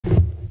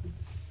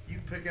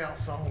pick out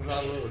songs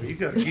I love. You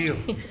got to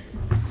give.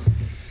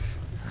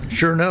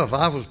 Sure enough,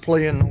 I was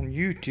playing on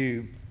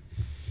YouTube.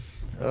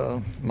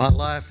 My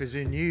Life Is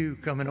in You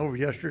coming over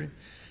yesterday.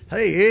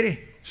 Hey, Eddie,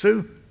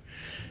 Sue.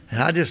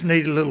 And I just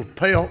need a little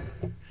pelt.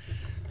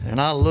 And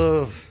I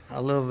love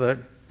that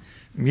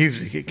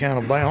music. It kind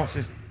of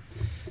bounces.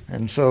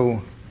 And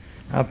so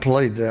I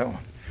played that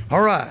one.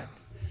 All right.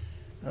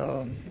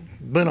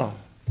 Been a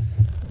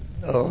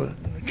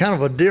kind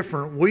of a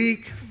different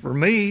week for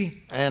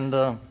me. And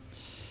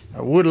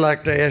I would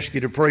like to ask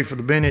you to pray for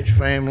the Bennett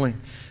family.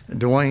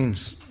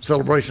 Dwayne's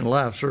celebration of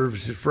life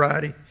service is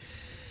Friday.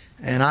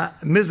 And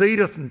Ms.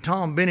 Edith and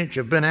Tom Bennett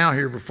have been out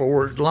here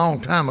before, a long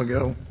time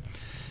ago.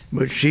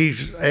 But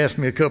she's asked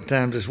me a couple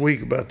times this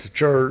week about the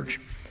church.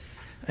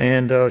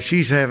 And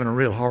she's having a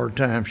real hard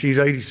time. She's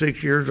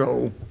 86 years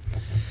old.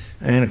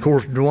 And, of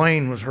course,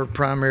 Dwayne was her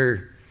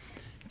primary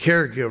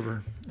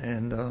caregiver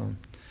and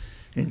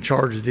in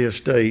charge of the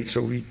estate.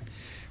 So we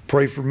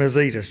pray for Ms.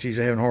 Edith. She's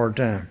having a hard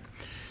time.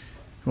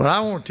 Well,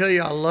 I want to tell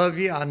you I love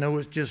you. I know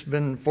it's just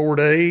been 4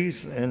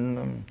 days,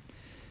 and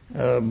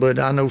but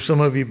I know some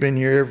of you have been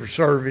here every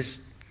service.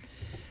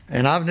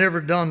 And I've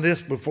never done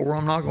this before.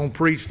 I'm not going to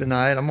preach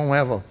tonight. I'm going to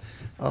have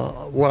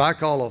what I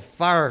call a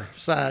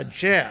fireside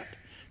chat.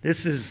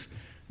 This is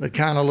the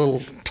kind of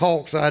little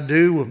talks I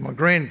do with my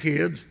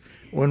grandkids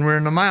when we're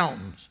in the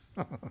mountains.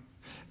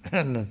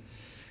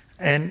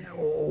 And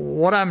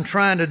what I'm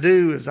trying to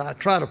do is I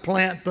try to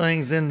plant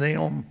things in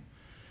them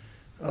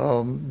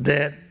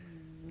that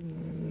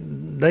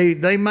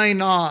they may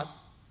not,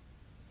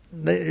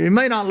 it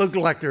may not look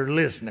like they're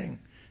listening.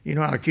 You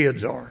know how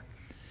kids are.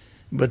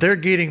 But they're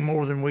getting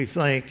more than we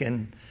think.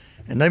 And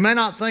they may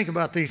not think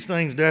about these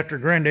things after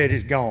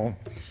Granddaddy's gone.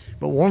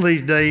 But one of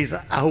these days,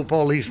 I hope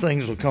all these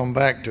things will come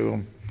back to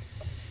them.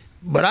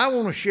 But I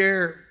want to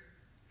share,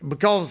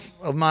 because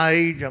of my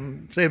age,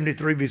 I'm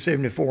 73, be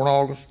 74 in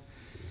August.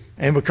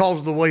 And because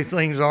of the way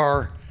things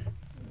are,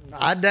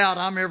 I doubt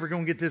I'm ever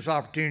going to get this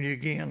opportunity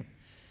again.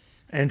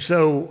 And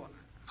so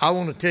I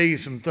want to tell you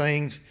some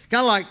things,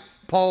 kind of like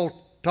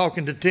Paul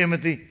talking to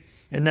Timothy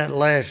in that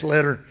last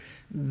letter.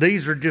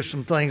 These are just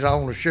some things I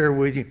want to share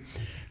with you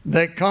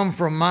that come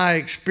from my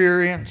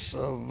experience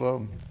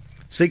of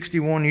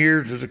 61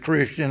 years as a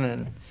Christian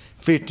and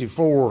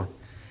 54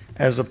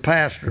 as a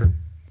pastor,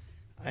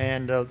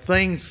 and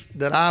things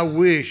that I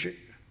wish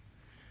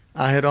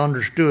I had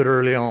understood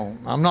early on.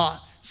 I'm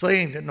not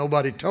saying that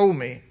nobody told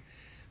me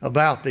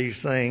about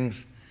these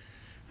things.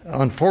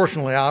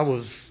 Unfortunately, I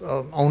was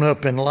on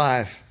up in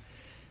life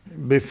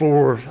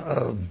before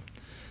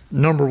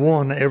number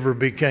one ever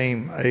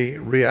became a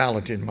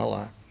reality in my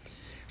life.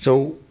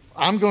 So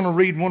I'm going to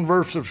read one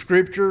verse of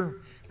Scripture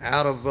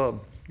out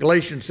of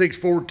Galatians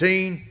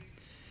 6:14.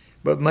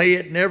 But may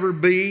it never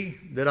be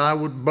that I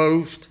would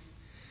boast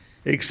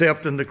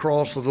except in the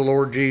cross of the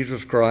Lord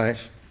Jesus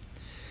Christ,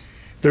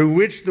 through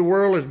which the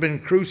world has been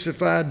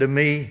crucified to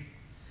me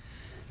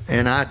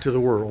and I to the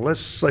world. Let's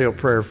say a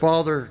prayer.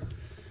 Father,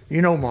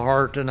 you know my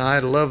heart tonight. I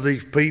love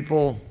these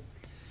people.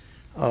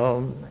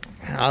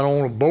 I don't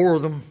want to bore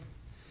them.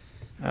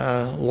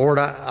 Lord,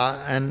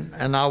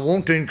 I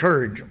want to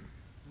encourage them.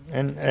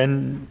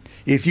 And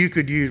if you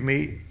could use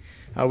me,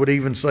 I would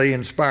even say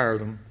inspire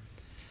them.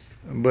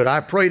 But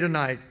I pray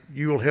tonight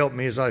you'll help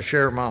me as I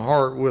share my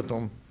heart with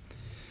them.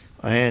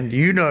 And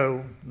you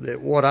know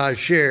that what I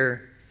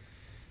share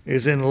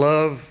is in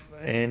love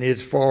and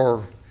it's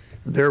for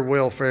their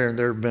welfare and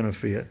their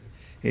benefit.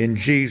 In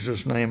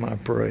Jesus' name I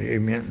pray,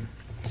 amen.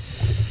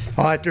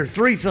 All right, there are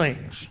three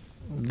things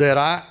that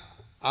I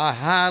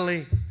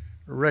highly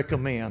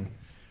recommend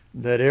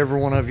that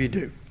every one of you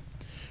do.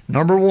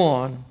 Number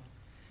one,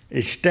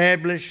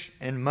 establish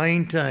and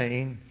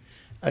maintain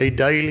a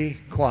daily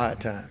quiet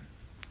time.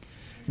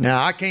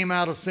 Now, I came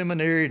out of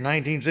seminary in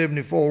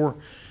 1974,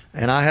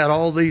 and I had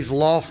all these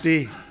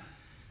lofty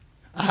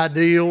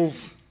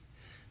ideals,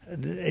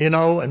 you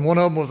know, and one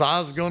of them was I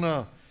was going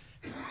to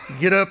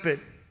get up at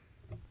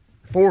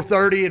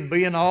 4:30 and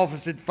be in the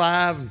office at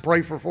 5 and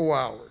pray for 4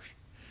 hours.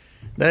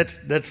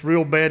 That's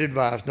real bad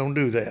advice. Don't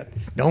do that.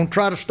 Don't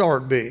try to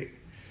start big.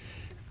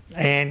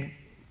 And,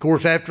 of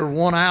course, after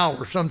 1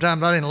 hour,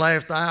 sometimes I didn't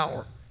last an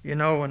hour, you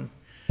know, and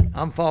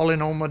I'm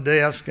falling on my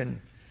desk. And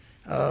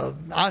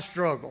I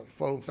struggled,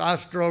 folks. I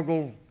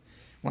struggled.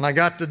 When I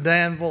got to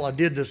Danville, I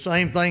did the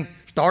same thing.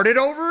 Started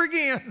over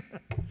again.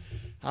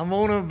 I'm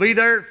going to be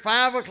there at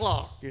 5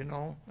 o'clock, you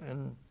know.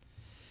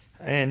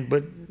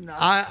 But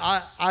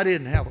I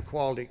didn't have a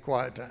quality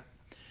quiet time.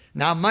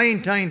 Now, I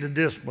maintained the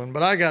discipline,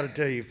 but I got to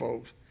tell you,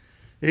 folks,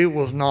 it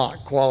was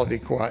not quality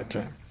quiet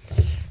time.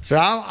 So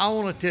I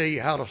want to tell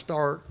you how to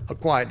start a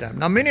quiet time.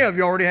 Now, many of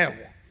you already have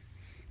one.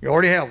 You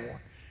already have one.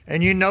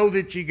 And you know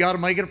that you got to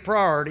make it a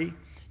priority.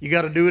 You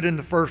got to do it in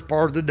the first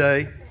part of the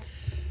day.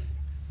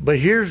 But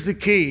here's the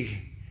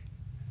key.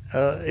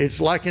 It's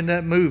like in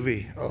that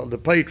movie, The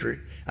Patriot.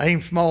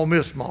 Aim small,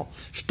 miss small.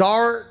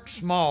 Start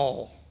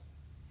small.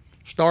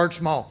 Start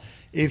small.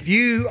 If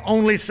you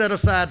only set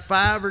aside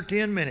 5 or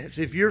 10 minutes,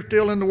 if you're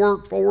still in the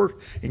workforce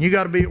and you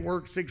got to be at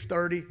work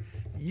 6:30,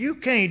 You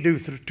can't do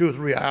 2 or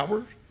 3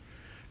 hours.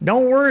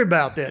 Don't worry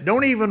about that.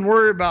 Don't even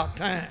worry about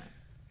time.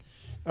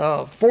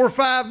 4 or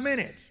 5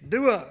 minutes.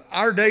 Do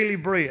Our Daily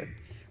Bread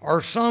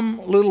or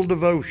some little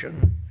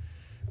devotion.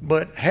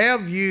 But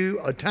have you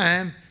a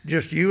time,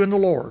 just you and the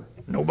Lord.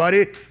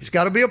 Nobody, it's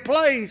got to be a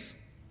place.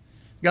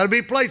 Got to be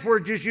a place where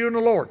it's just you and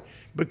the Lord.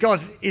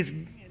 Because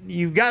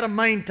you've got to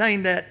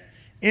maintain that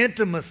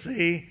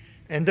intimacy,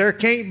 and there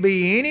can't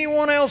be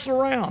anyone else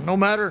around. No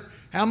matter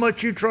how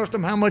much you trust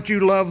them, how much you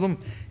love them,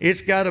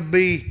 it's got to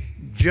be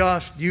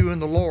just you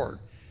and the Lord.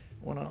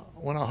 When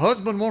a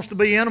husband wants to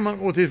be intimate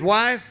with his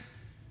wife,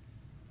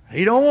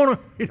 he don't want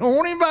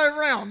anybody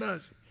around,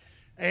 does he?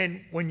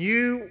 And when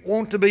you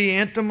want to be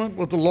intimate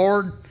with the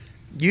Lord,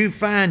 you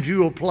find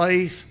you a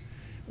place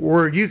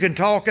where you can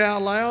talk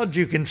out loud,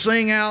 you can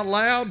sing out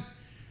loud,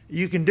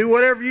 you can do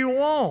whatever you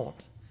want,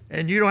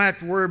 and you don't have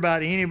to worry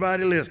about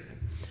anybody listening.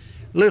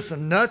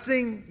 Listen,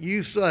 nothing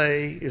you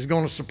say is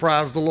going to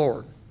surprise the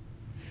Lord.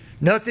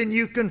 Nothing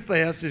you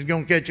confess is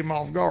going to catch him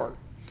off guard.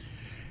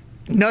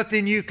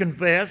 Nothing you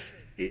confess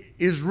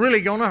is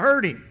really going to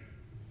hurt him.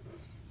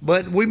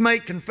 But we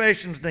make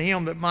confessions to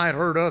him that might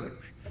hurt others.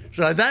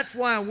 So that's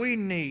why we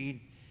need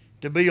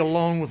to be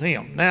alone with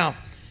him. Now,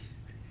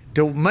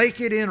 to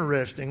make it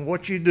interesting,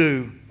 what you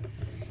do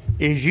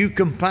is you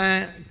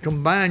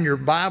combine your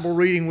Bible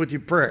reading with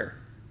your prayer.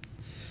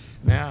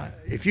 Now,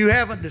 if you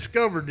haven't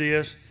discovered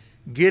this,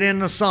 get in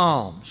the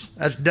Psalms.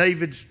 That's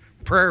David's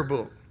prayer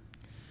book.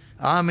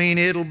 I mean,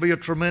 it'll be a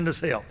tremendous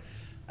help.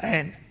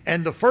 And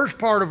the first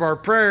part of our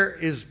prayer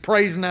is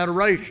praise and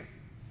adoration.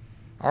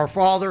 Our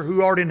Father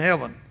who art in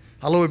heaven,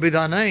 hallowed be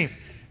thy name.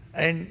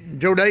 And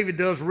Joe David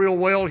does real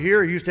well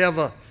here. He used to have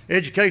an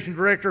education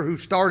director who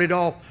started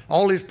off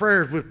all his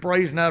prayers with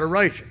praise and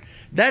adoration.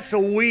 That's a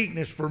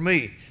weakness for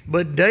me,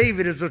 but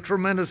David is a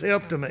tremendous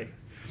help to me.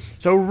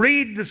 So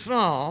read the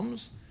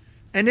Psalms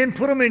and then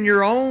put them in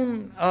your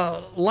own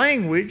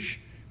language,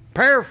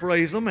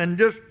 paraphrase them, and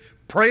just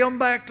pray them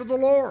back to the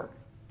Lord.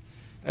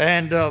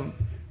 And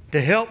to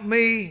help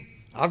me,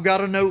 I've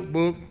got a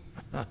notebook.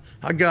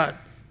 I got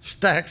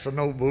stacks of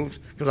notebooks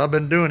because I've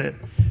been doing it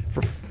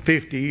for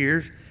 50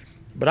 years.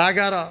 But I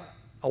got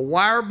a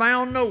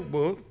wire-bound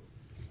notebook,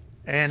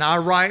 and I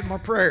write my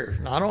prayers.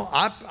 And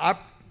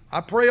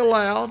I pray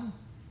aloud.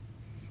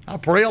 I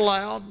pray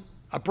aloud.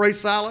 I pray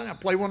silent. I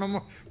pray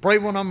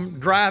when I'm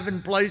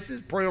driving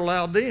places. Pray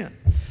aloud then.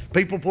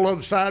 People pull up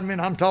beside me,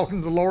 and I'm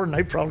talking to the Lord, and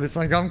they probably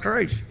think I'm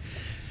crazy.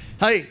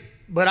 Hey,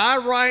 but I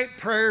write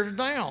prayers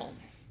down.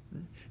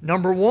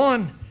 Number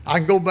one, I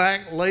can go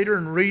back later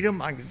and read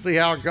them. I can see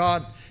how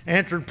God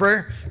answered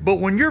prayer. But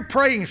when you're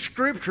praying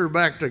Scripture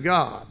back to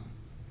God,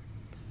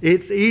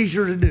 it's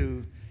easier to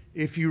do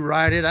if you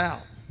write it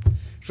out.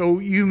 So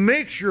you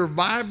mix your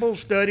Bible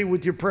study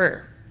with your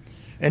prayer.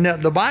 And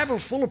the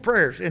Bible's full of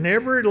prayers. In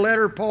every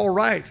letter Paul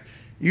writes,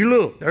 you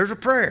look, there's a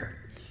prayer.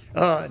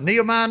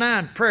 Nehemiah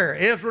 9, prayer.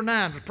 Ezra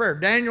 9 is a prayer.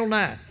 Daniel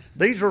 9.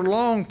 These are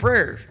long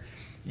prayers.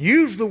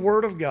 Use the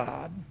Word of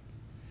God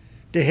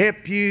to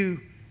help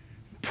you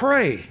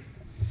pray.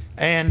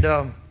 And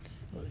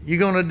you're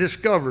going to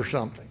discover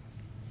something.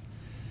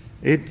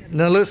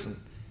 Now listen,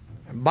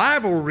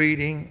 Bible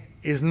reading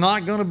is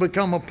not going to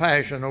become a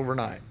passion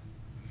overnight.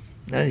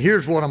 Now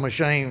here's what I'm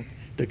ashamed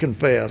to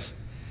confess,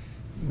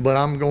 but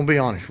I'm going to be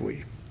honest with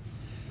you.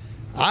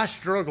 I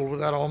struggled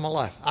with that all my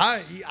life.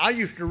 I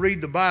used to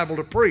read the Bible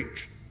to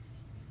preach.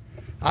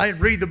 I'd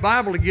read the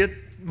Bible to get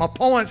my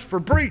points for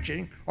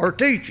preaching or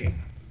teaching.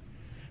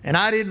 And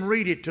I didn't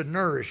read it to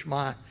nourish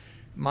my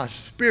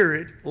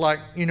spirit like,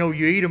 you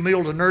eat a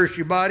meal to nourish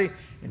your body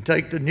and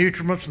take the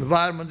nutrients and the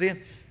vitamins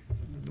in.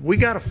 We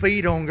got to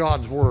feed on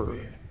God's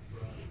Word.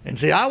 And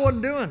see, I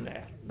wasn't doing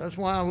that. That's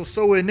why I was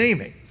so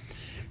anemic.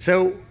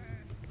 So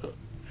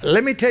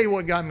let me tell you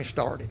what got me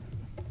started.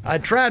 I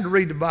tried to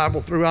read the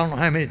Bible through I don't know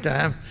how many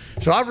times.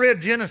 So I've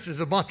read Genesis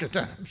a bunch of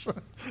times.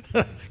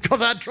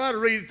 Because I'd try to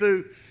read it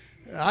through.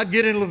 I'd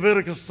get in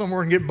Leviticus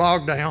somewhere and get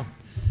bogged down.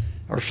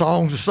 Or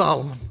Songs of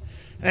Solomon.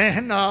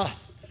 And I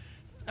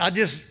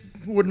just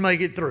wouldn't make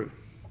it through.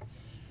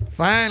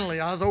 Finally,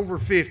 I was over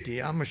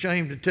 50. I'm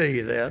ashamed to tell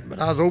you that, but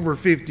I was over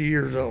 50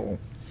 years old.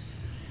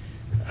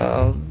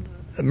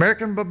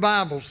 American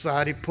Bible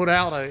Society put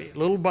out a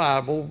little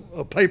Bible,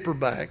 a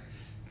paperback,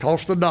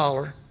 cost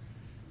 $1,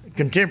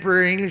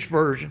 contemporary English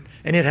version,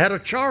 and it had a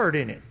chart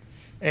in it.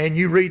 And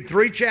you read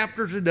 3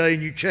 chapters a day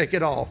and you check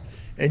it off,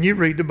 and you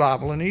read the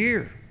Bible in a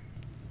year.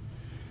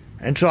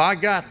 And so I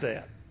got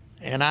that,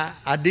 and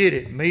I did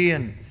it. Me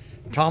and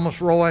Thomas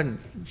Roy and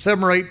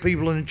 7 or 8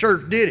 people in the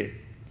church did it.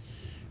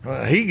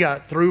 He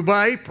got through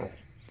by April,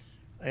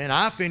 and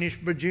I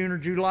finished by June or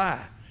July.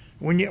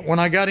 When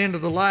I got into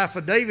the life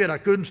of David, I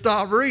couldn't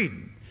stop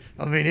reading.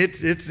 I mean,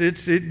 it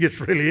gets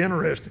really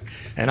interesting.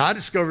 And I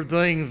discovered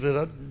things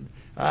that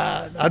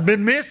I'd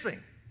been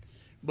missing.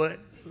 But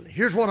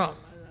here's what I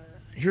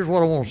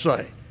want to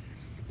say.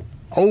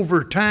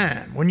 Over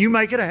time, when you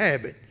make it a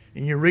habit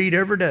and you read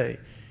every day,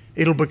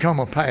 it'll become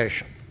a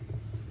passion.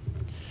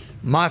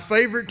 My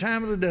favorite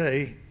time of the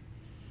day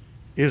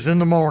is in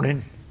the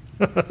morning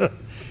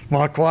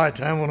my quiet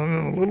time when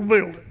I'm in a little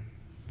building.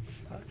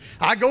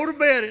 I go to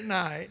bed at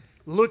night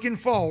looking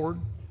forward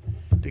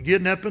to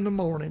getting up in the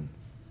morning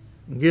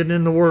and getting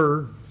in the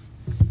Word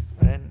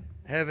and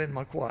having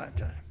my quiet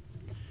time.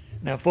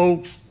 Now,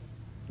 folks,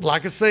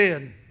 like I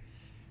said,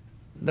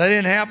 that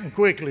didn't happen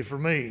quickly for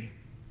me.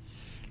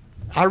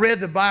 I read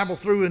the Bible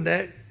through in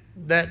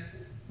that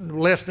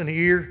less than a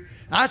year.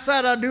 I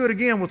decided I'd do it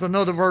again with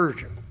another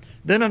version.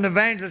 Then an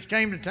evangelist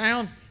came to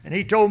town and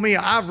he told me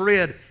I've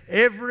read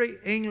every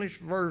English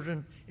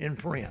version in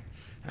print.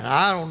 And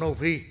I don't know if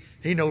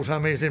he knows how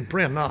many is in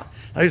print or not.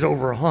 There's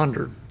over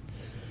 100.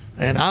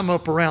 And I'm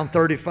up around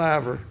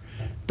 35 or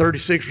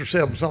 36 or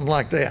 7, something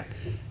like that.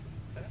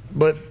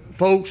 But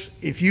folks,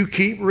 if you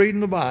keep reading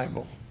the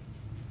Bible,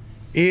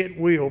 it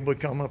will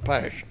become a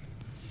passion.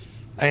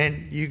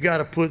 And you got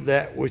to put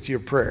that with your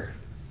prayer.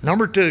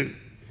 Number 2.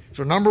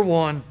 So number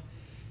 1,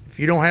 if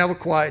you don't have a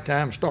quiet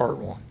time, start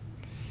one.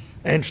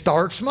 And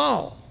start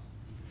small.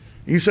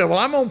 You say, well,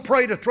 I'm going to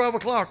pray to 12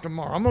 o'clock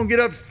tomorrow. I'm going to get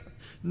up.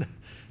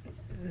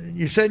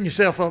 You're setting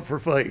yourself up for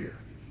failure.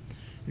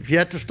 If you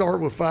have to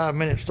start with 5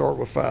 minutes, start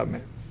with 5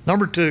 minutes.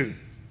 Number 2,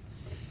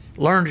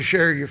 learn to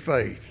share your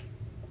faith.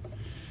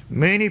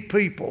 Many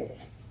people,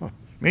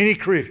 many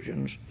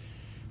Christians,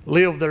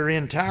 live their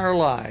entire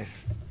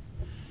life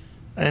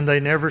and they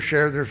never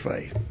share their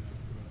faith.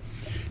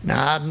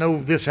 Now, I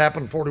know this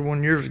happened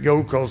 41 years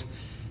ago because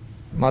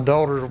my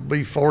daughter will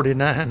be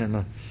 49 in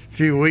a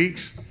few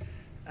weeks.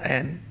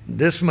 And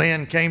this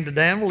man came to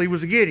Danville. He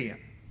was a Gideon.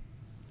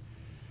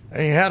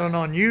 And he had an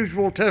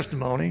unusual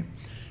testimony.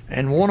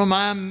 And one of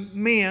my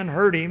men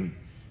heard him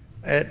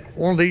at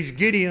one of these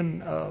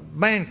Gideon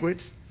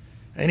banquets.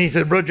 And he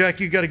said, Brother Jack,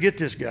 you got to get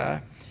this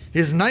guy.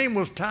 His name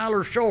was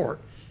Tyler Short,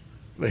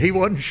 but he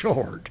wasn't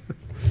short.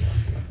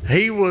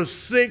 He was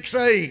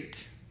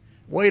 6'8",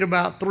 weighed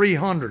about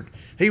 300.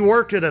 He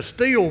worked at a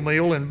steel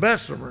mill in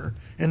Bessemer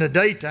in the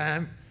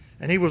daytime,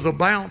 and he was a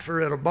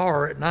bouncer at a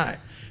bar at night.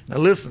 Now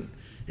listen,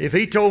 if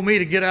he told me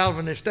to get out of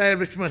an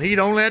establishment, he'd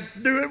only have to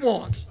do it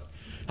once.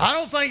 I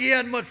don't think he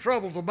had much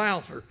trouble as a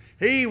bouncer.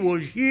 He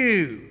was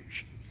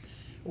huge.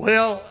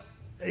 Well,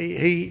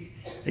 he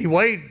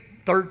weighed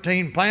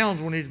 13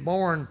 pounds when he was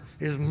born.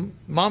 His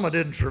mama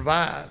didn't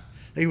survive.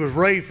 He was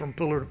raised from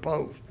pillar to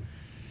post.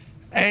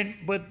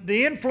 But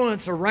the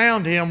influence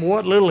around him,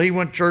 what little he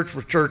went to church,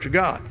 was Church of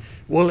God.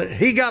 Well,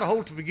 he got a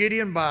hold of the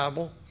Gideon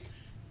Bible,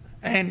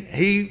 and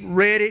he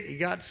read it. He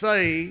got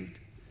saved.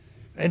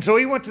 And so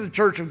he went to the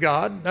Church of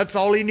God. That's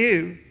all he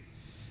knew.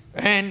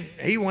 And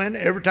he went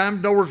every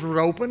time doors were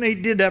open. He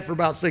did that for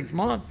about 6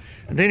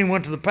 months. And then he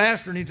went to the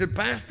pastor, and he said,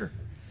 Pastor,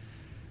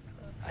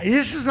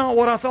 this is not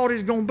what I thought it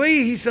was going to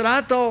be. He said,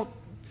 I thought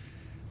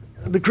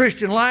the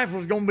Christian life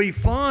was going to be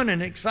fun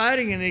and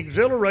exciting and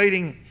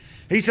exhilarating.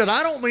 He said,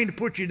 I don't mean to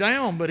put you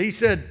down, but he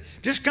said,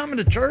 just coming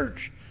to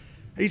church.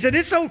 He said,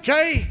 it's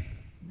okay.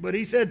 But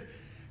he said,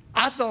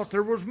 I thought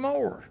there was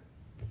more.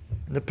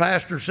 And the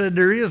pastor said,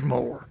 there is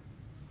more.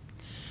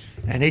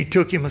 And he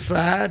took him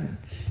aside, and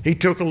he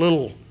took a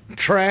little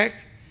tract,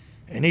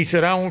 and he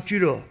said, I want you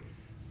to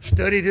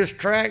study this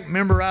tract,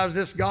 memorize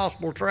this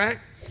gospel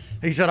tract.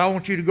 He said, I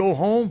want you to go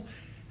home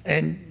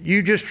and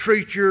you just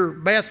treat your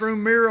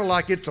bathroom mirror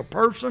like it's a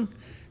person.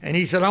 And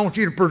he said, I want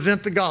you to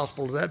present the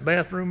gospel to that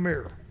bathroom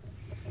mirror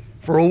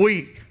for a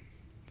week.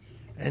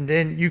 And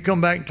then you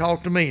come back and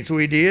talk to me. So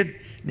he did.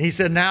 And he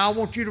said, now I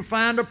want you to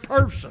find a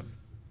person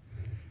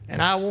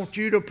and I want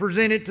you to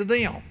present it to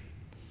them.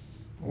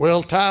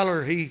 Well,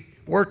 Tyler, he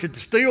worked at the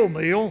steel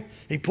mill.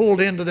 He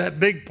pulled into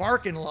that big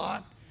parking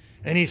lot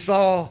and he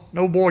saw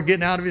no boy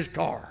getting out of his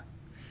car.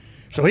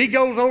 So he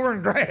goes over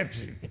and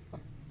grabs him.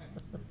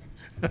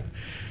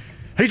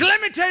 He said,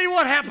 let me tell you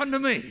what happened to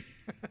me.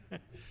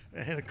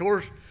 And of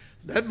course,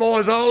 that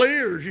boy's all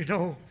ears, you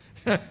know.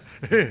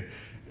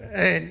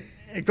 And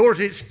of course,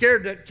 it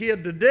scared that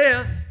kid to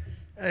death.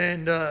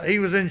 And he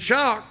was in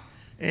shock.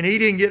 And he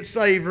didn't get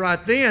saved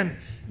right then.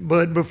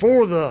 But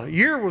before the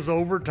year was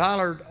over,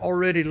 Tyler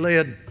already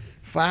led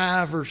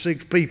 5 or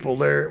 6 people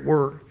there at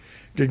work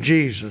to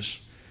Jesus.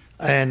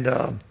 And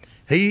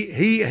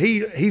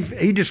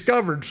he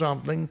discovered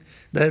something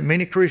that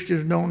many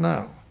Christians don't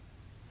know.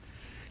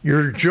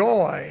 Your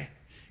joy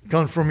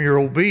comes from your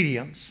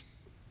obedience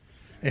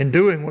and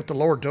doing what the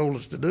Lord told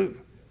us to do.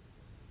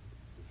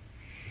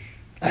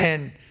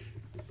 And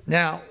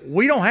now,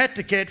 we don't have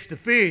to catch the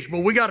fish, but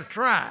we got to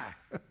try.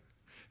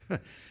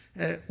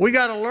 We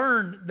got to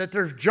learn that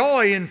there's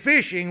joy in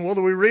fishing,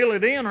 whether we reel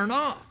it in or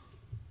not.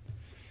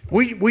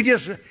 We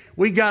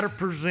got to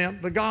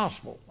present the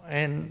gospel.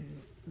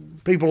 And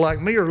people like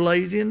me are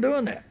lazy in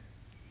doing that.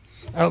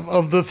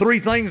 Of the 3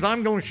 things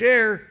I'm going to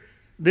share,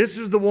 this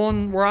is the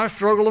one where I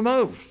struggle the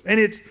most.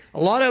 And a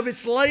lot of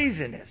it's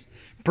laziness.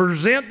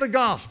 Present the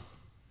gospel.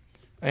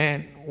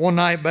 And one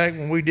night back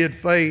when we did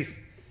faith,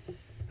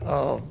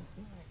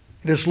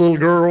 this little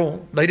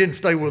girl, they didn't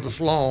stay with us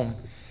long.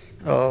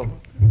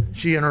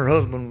 She and her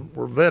husband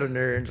were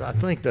veterinarians. I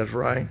think that's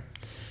right.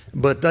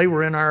 But they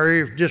were in our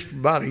area just for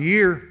about a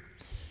year.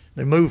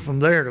 They moved from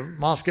there to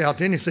Moscow,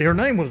 Tennessee. Her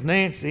name was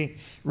Nancy,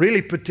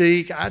 really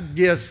petite. I'd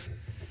guess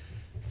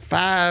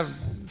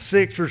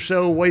 5'6" or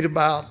so, weighed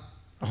about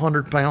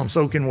 100 pounds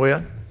soaking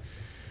wet.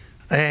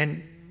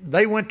 And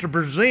they went to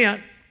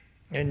present,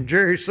 and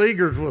Jerry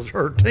Seegers was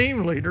her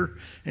team leader,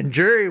 and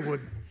Jerry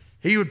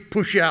would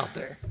push you out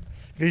there.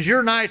 If it's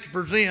your night to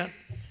present,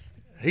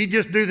 he'd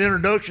just do the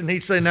introduction.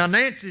 He'd say, now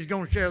Nancy's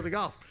going to share the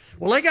gospel.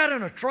 Well, they got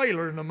in a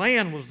trailer, and the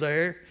man was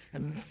there,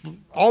 and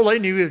all they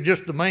knew was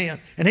just the man.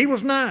 And he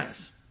was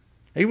nice.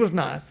 He was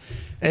nice.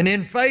 And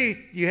in faith,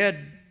 you had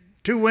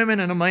 2 women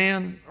and a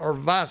man, or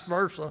vice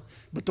versa,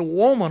 but the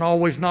woman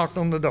always knocked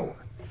on the door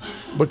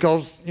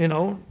because,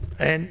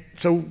 and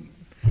so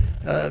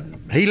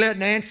he let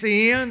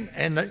Nancy in,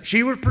 and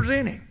she was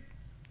presenting.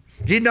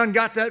 She done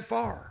got that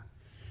far.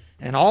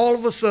 And all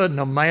of a sudden,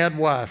 a mad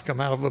wife come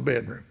out of a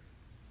bedroom.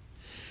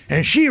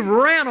 And she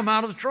ran them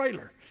out of the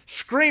trailer,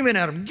 screaming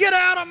at them, get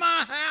out of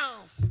my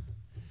house.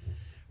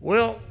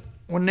 Well,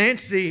 when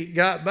Nancy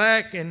got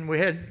back and we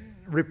had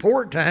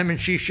report time and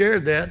she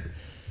shared that,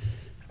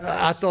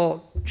 I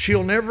thought,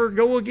 she'll never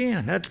go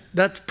again.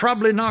 That's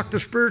probably knocked the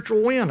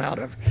spiritual wind out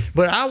of her.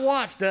 But I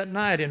watched that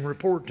night in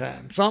report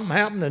time. Something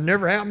happened that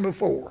never happened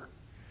before.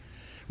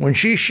 When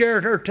she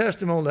shared her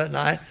testimony that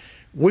night,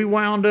 we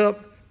wound up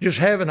just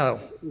having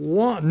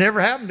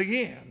never happened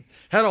again.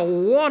 Had a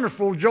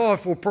wonderful,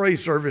 joyful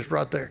praise service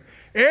right there.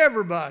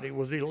 Everybody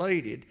was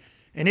elated.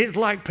 And it's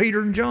like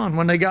Peter and John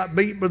when they got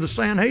beat by the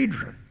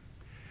Sanhedrin.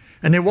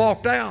 And they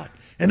walked out.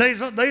 And they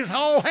was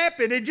all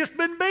happy. They'd just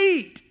been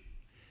beat.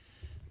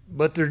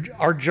 But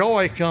our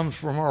joy comes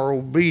from our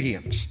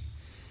obedience.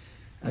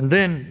 And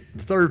then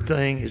the third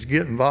thing is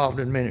get involved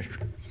in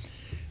ministry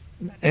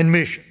and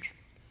missions.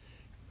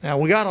 Now,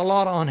 we got a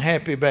lot of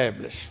unhappy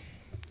Baptists.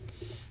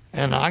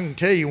 And I can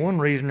tell you one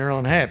reason they're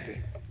unhappy.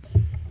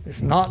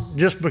 It's not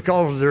just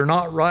because they're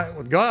not right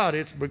with God.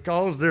 It's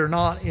because they're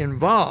not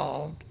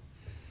involved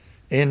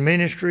in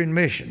ministry and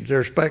missions.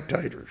 They're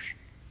spectators.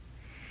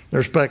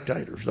 They're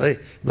spectators.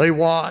 They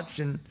watch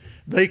and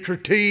they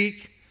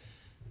critique,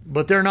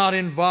 but they're not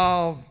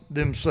involved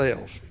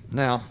themselves.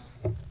 Now,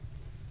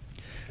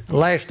 the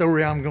last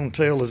story I'm going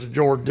to tell is a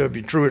George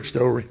W. Truett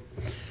story.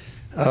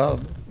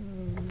 When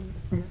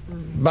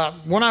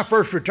I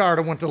first retired,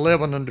 I went to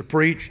Lebanon to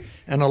preach,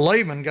 and a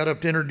layman got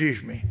up to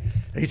introduce me.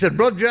 He said,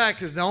 Brother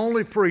Jack is the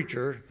only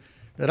preacher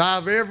that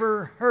I've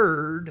ever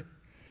heard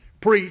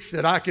preach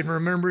that I can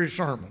remember his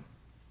sermon.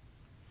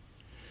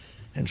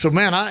 And so,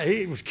 man,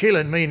 he was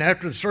killing me. And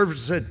after the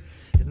service, I said,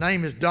 his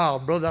name is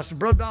Dobb, brother. I said,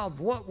 Brother Dobb,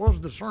 what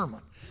was the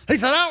sermon? He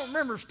said, I don't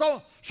remember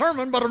the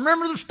sermon, but I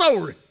remember the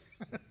story.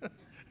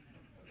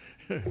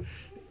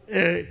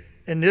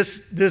 And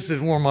this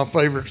is one of my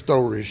favorite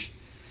stories.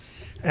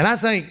 And I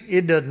think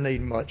it doesn't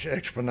need much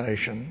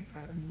explanation.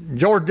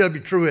 George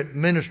W. Truett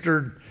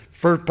ministered,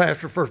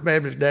 pastor First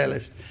Baptist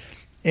Dallas,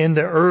 in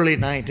the early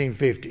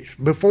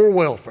 1950s, before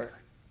welfare.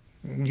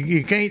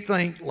 You can't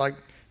think like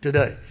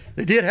today.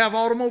 They did have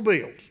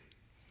automobiles,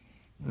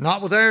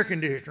 not with air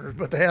conditioners,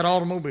 but they had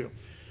automobiles.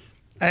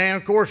 And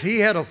of course, he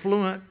had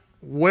affluent,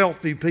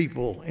 wealthy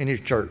people in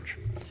his church.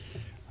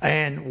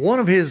 And one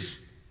of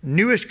his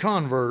newest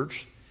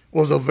converts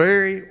was a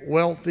very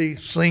wealthy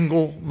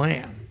single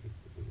man.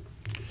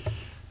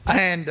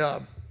 And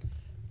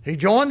he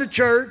joined the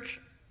church,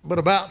 but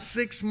about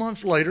 6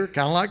 months later,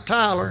 kind of like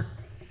Tyler,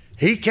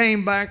 he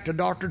came back to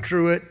Dr.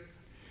 Truett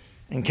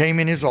and came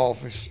in his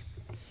office.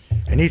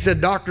 And he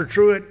said, Dr.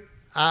 Truett,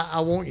 I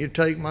want you to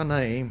take my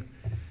name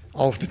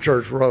off the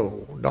church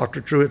roll.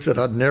 Dr. Truett said,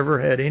 I'd never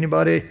had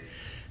anybody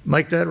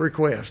make that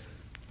request.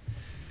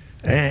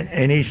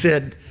 And he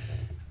said,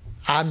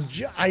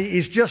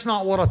 it's just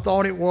not what I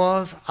thought it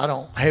was. I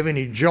don't have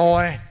any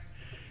joy.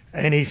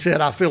 And he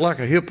said, I feel like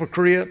a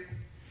hypocrite,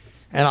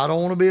 and I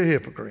don't want to be a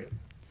hypocrite.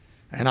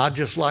 And I'd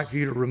just like for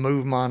you to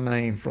remove my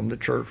name from the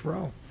church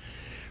roll.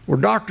 Well,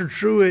 Dr.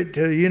 Truett,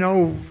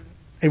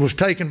 it was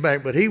taken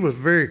back, but he was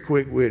very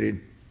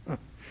quick-witted.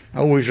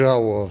 I wish I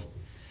was.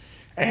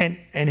 And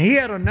he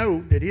had a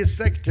note that his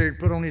secretary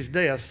put on his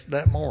desk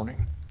that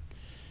morning.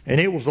 And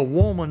it was a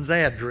woman's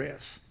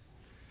address.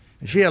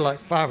 And she had like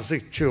 5 or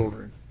 6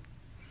 children.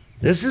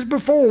 This is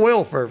before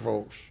welfare,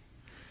 folks.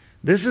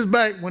 This is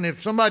back when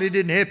if somebody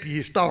didn't help you,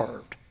 you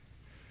starved.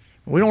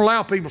 We don't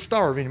allow people to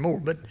starve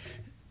anymore, but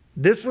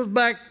this was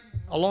back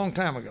a long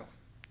time ago.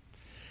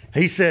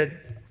 He said,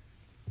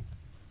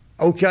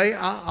 okay,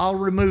 I'll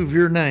remove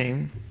your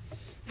name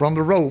from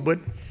the roll, but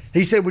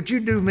he said, would you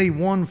do me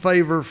one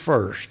favor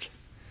first?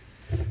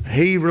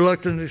 He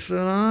reluctantly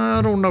said,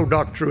 I don't know,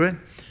 Dr. Truett.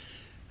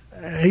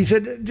 He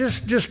said,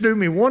 just do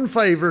me one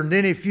favor, and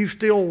then if you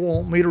still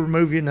want me to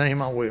remove your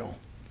name, I will.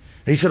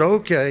 He said,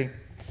 okay.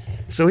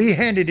 So he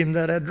handed him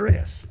that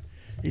address.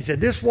 He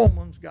said, this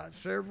woman's got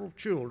several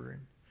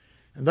children,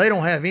 and they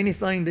don't have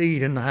anything to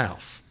eat in the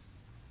house.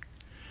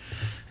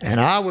 And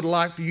I would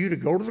like for you to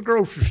go to the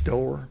grocery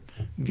store,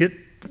 get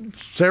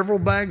several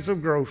bags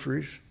of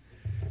groceries,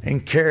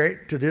 and carry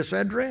it to this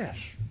address.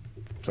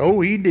 So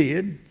he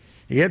did.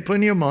 He had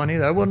plenty of money.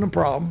 That wasn't a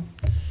problem.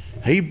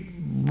 He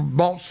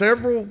bought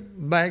several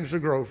bags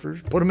of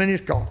groceries, put them in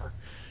his car.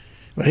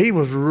 But he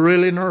was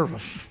really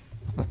nervous.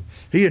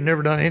 He had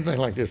never done anything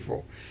like this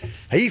before.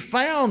 He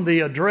found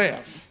the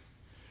address.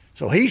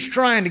 So he's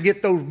trying to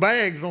get those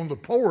bags on the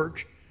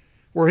porch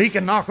where he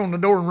can knock on the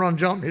door and run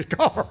jump in his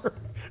car.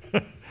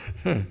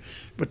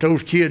 But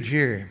those kids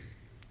hear him.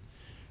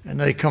 And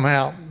they come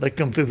out, they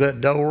come through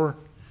that door,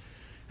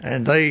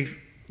 and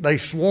they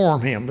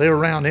swarm him. They're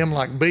around him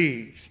like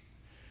bees.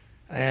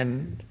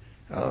 And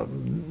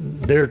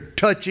they're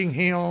touching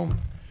him.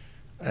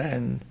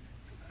 And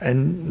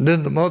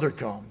then the mother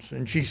comes,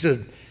 and she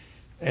said,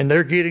 and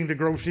they're getting the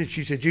groceries.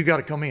 She said, "You got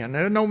to come in."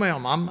 No,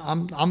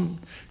 ma'am,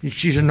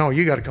 She said, "No,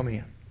 you got to come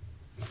in.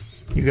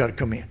 You got to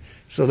come in."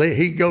 So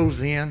he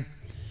goes in,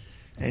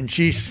 and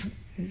she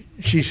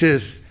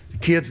says, "The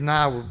kids and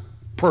I were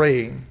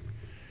praying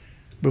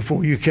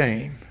before you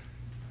came,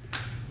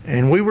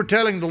 and we were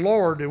telling the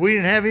Lord that we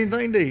didn't have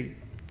anything to eat,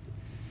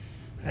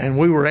 and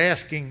we were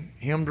asking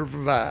Him to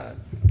provide."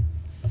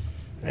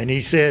 And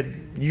he said,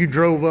 "You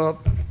drove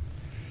up,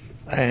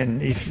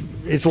 and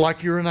it's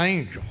like you're an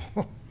angel."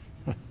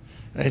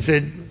 And he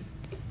said,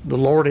 "The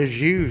Lord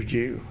has used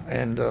you."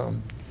 And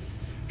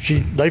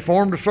they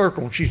formed a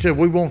circle, and she said,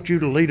 "We want you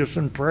to lead us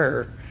in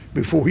prayer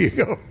before you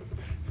go."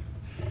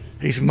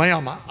 He said,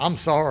 "Ma'am, I'm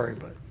sorry,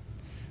 but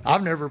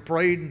I've never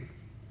prayed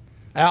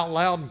out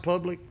loud in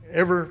public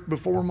ever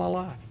before in my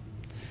life."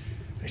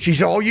 She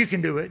said, "Oh, you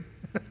can do it."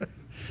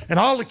 And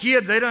all the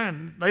kids, they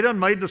done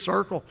made the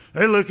circle.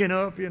 They're looking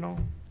up, you know.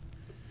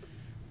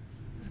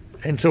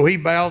 And so he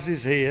bows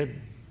his head,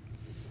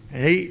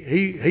 and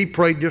he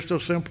prayed just a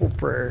simple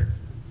prayer.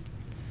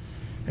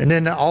 And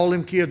then all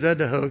them kids had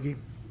to hug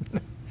him.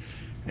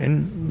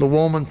 And the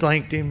woman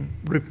thanked him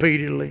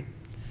repeatedly.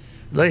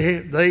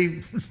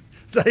 They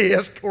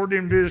escorted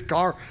him to his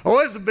car. Oh,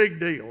 it's a big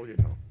deal, you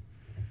know.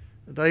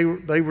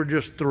 They were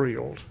just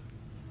thrilled.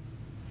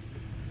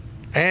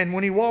 And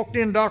when he walked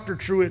in Dr.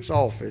 Truett's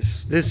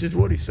office, this is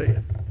what he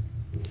said.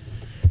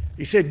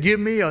 He said, "Give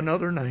me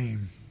another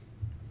name.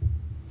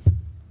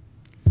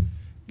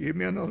 Give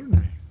me another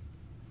name."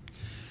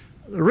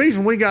 The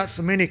reason we got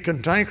so many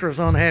cantankerous,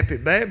 unhappy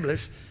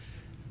Baptists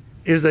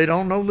is they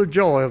don't know the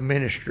joy of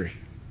ministry.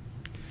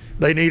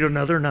 They need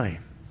another name.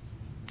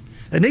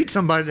 They need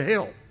somebody to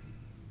help.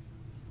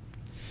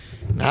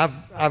 And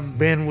I've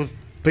been with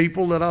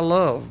people that I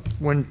love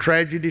when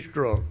tragedy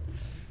struck,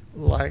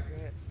 like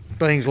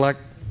things like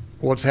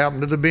what's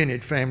happened to the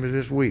Bennett family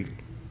this week.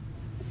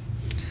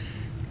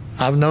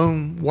 I've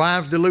known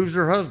wives to lose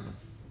their husband.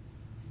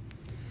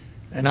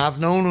 And I've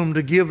known them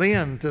to give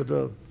in to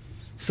the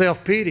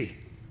self-pity.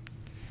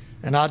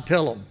 And I'd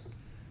tell them,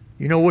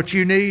 "You know what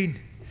you need?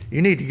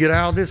 You need to get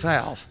out of this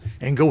house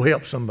and go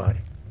help somebody.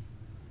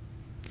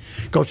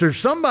 Because there's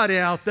somebody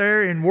out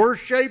there in worse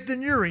shape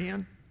than you're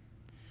in.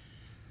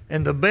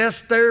 And the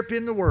best therapy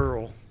in the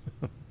world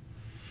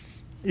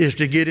is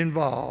to get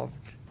involved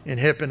in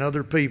helping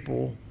other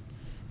people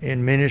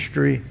in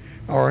ministry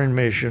or in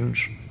missions.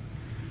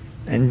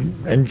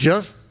 And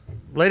just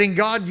letting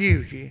God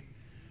use you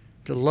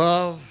to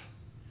love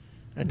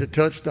and to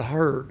touch the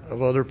hurt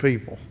of other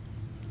people."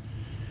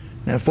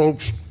 Now,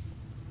 folks,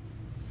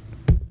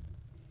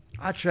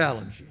 I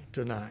challenge you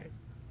tonight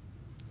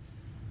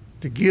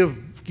to give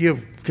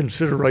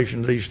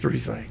consideration to these three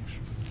things.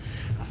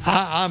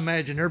 I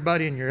imagine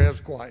everybody in here has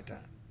quiet time.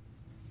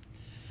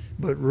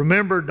 But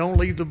remember, don't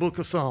leave the book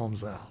of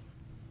Psalms out.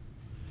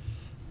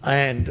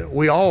 And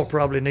we all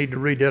probably need to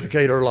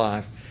rededicate our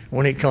life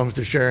when it comes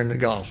to sharing the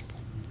gospel.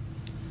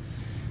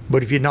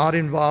 But if you're not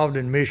involved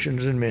in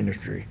missions and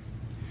ministry,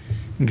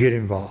 get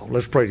involved.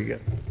 Let's pray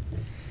together.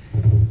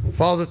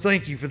 Father,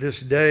 thank you for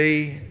this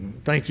day.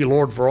 Thank you,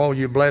 Lord, for all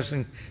your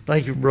blessings.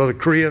 Thank you, Brother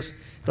Chris.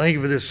 Thank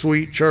you for this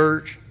sweet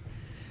church,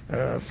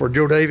 for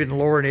Joe David and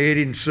Laura and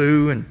Eddie and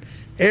Sue and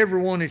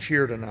everyone that's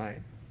here tonight.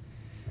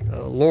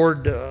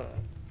 Lord,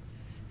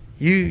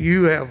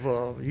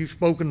 you've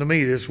spoken to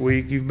me this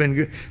week. You've been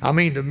good. I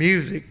mean, the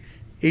music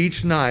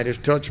each night has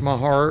touched my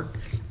heart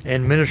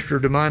and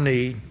ministered to my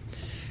need.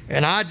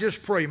 And I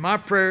just pray, my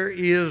prayer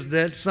is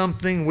that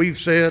something we've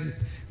said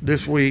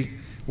this week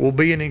will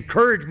be an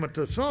encouragement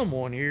to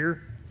someone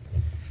here.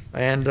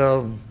 And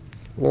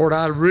Lord,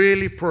 I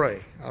really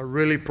pray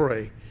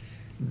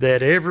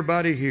that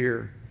everybody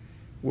here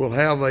will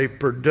have a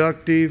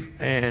productive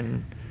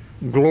and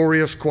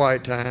glorious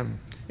quiet time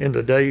in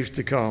the days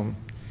to come,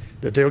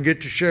 that they'll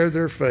get to share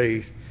their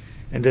faith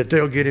and that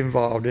they'll get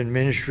involved in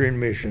ministry and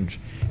missions.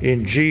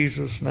 In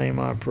Jesus' name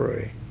I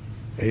pray.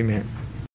 Amen.